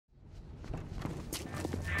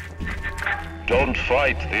Don't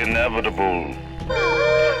fight the inevitable.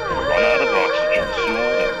 Run out of oxygen soon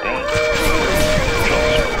and then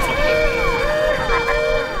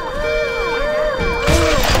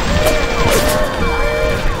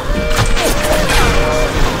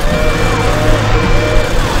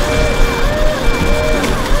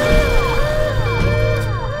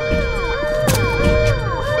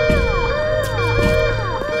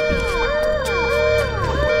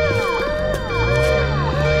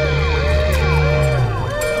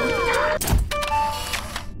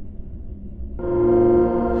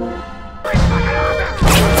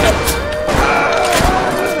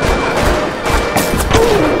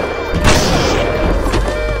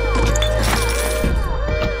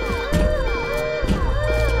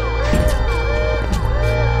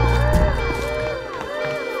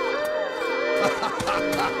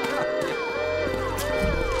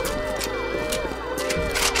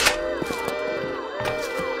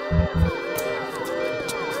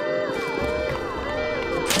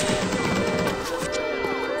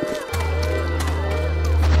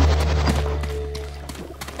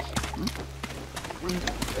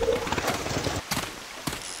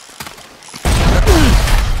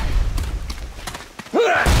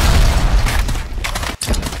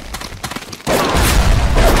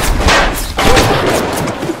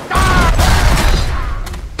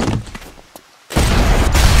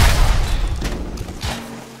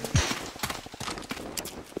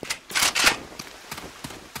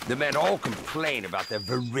The men all complain about their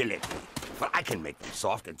virility, but I can make them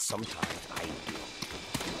soft, and sometimes I do.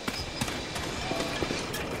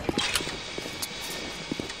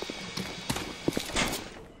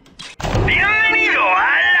 Bienvenido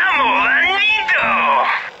al Molodito.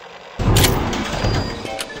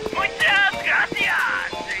 Muchas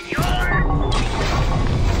gracias, señor.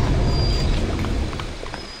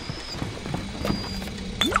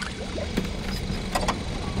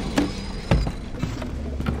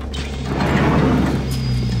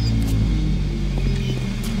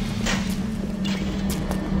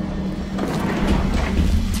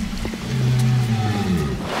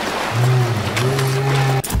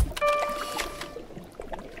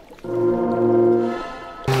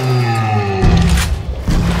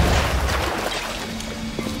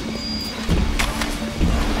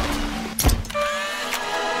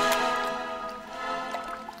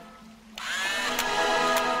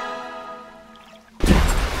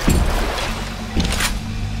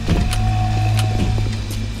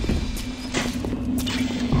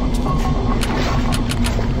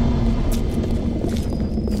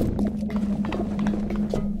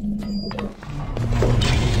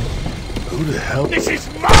 This is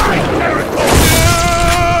my territory!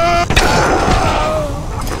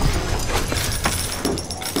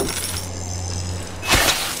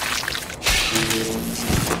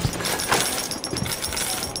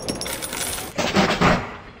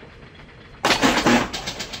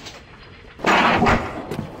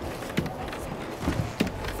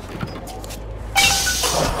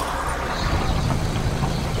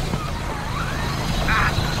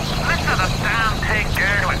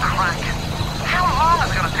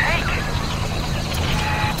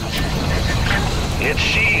 It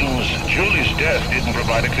seems Julie's death didn't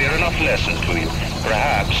provide a clear enough lesson to you.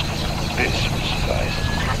 Perhaps this will suffice.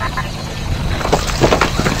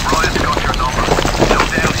 Ryan's got your number. No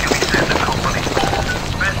doubt he'll be sending company.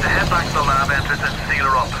 Best to head back to the lab entrance and seal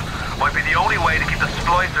her up. Might be the only way to keep the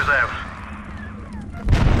splicers out.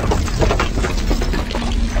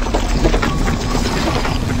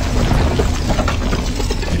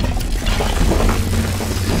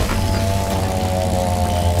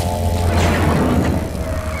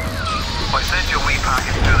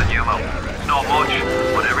 Not much,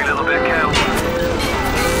 but every little bit counts.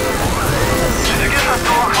 Did you get that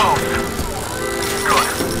door closed? Good.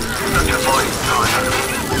 That's your boy, Ryan.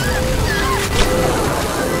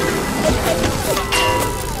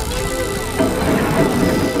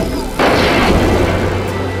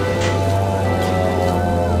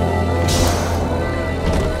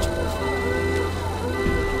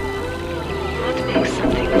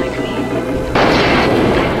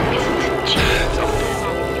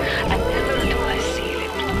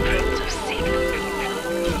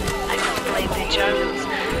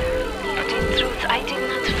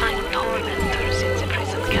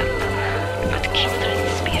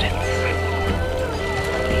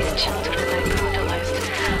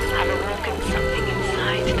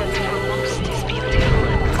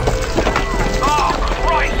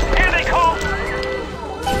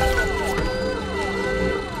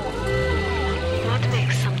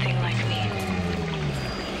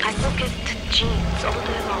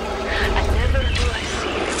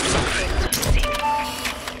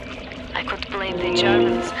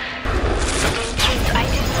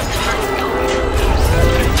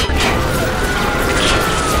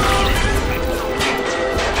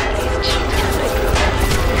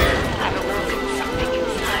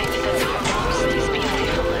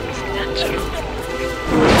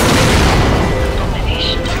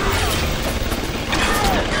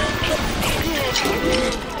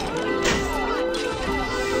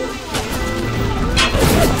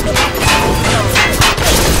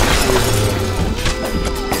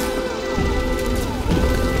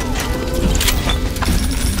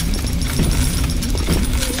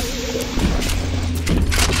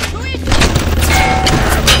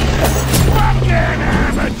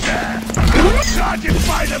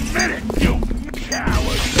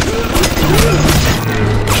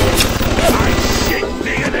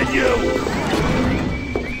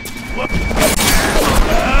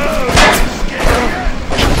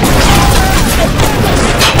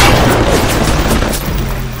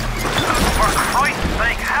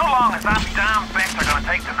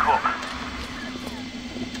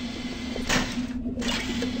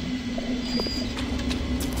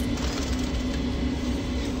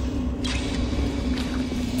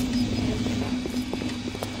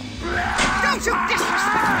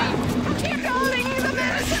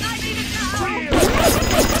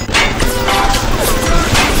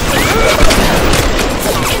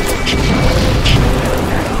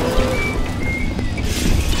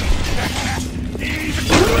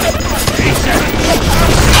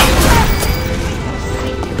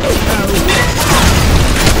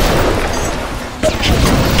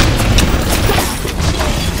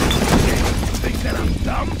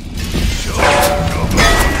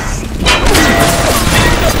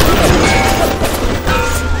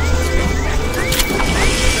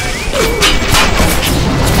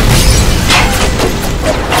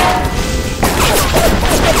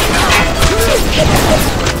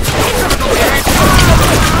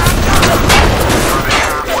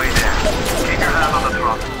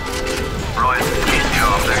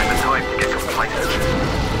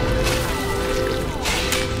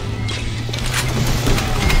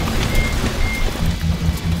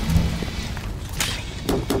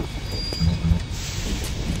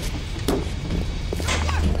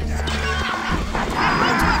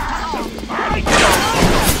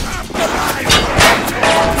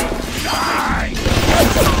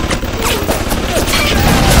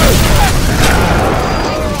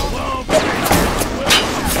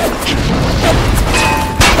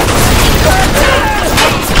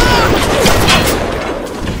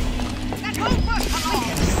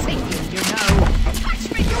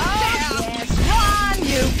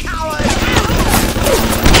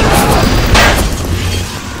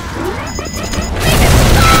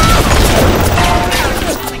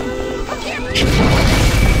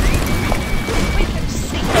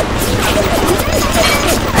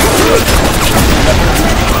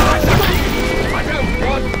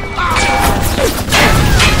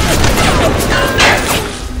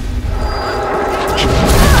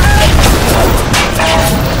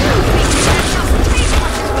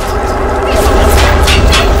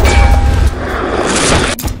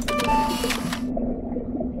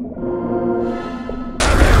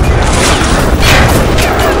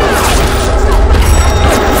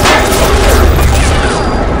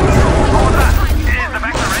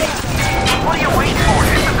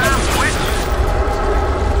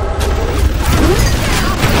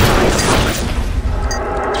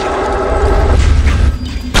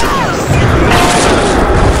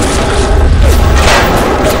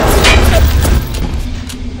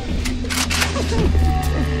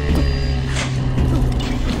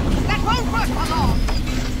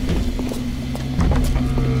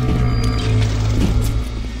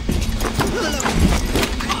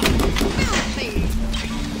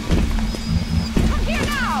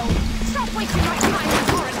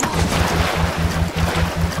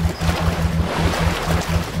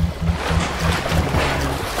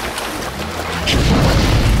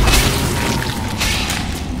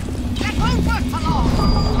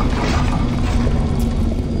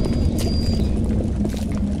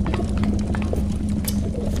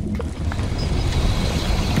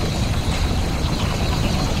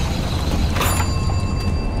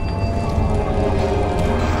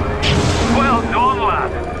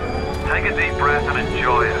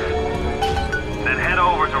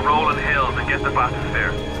 and get the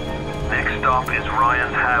bathysphere. Next stop is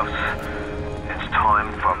Ryan's house. It's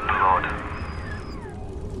time for blood.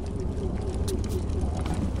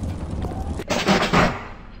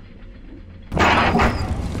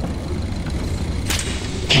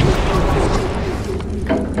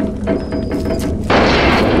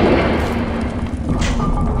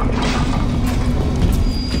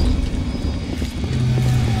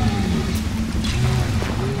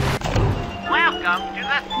 Welcome to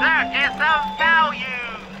the Circus of Value!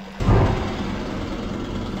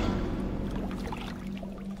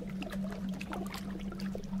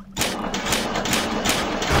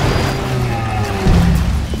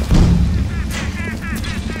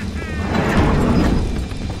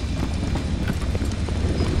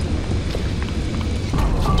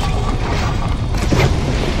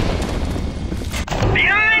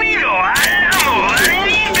 Bienvenido al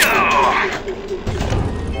Molodito!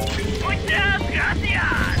 Muchas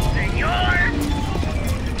gracias, señor!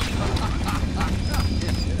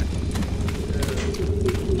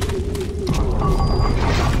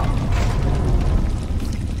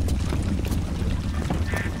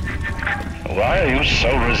 Why are you so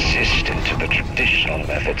resistant to the traditional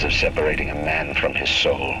methods of separating a man from his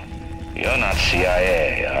soul? You're not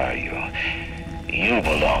CIA, are you? You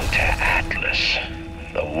belong to Atlas,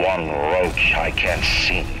 the one roach I can't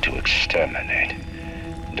seem to exterminate.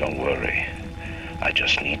 Don't worry. I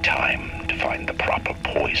just need time to find the proper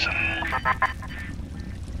poison.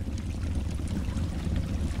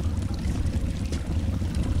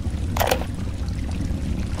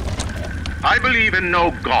 I believe in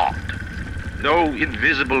no God, no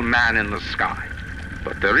invisible man in the sky.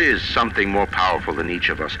 But there is something more powerful than each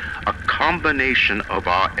of us, a combination of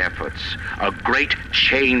our efforts, a great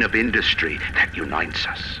chain of industry that unites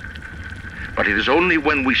us. But it is only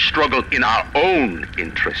when we struggle in our own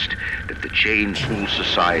interest that the chain pulls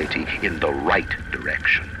society in the right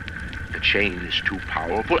direction. The chain is too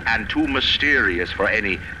powerful and too mysterious for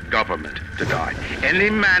any government to guide. Any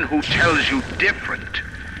man who tells you different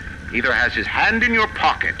either has his hand in your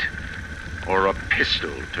pocket or a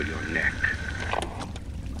pistol to your neck.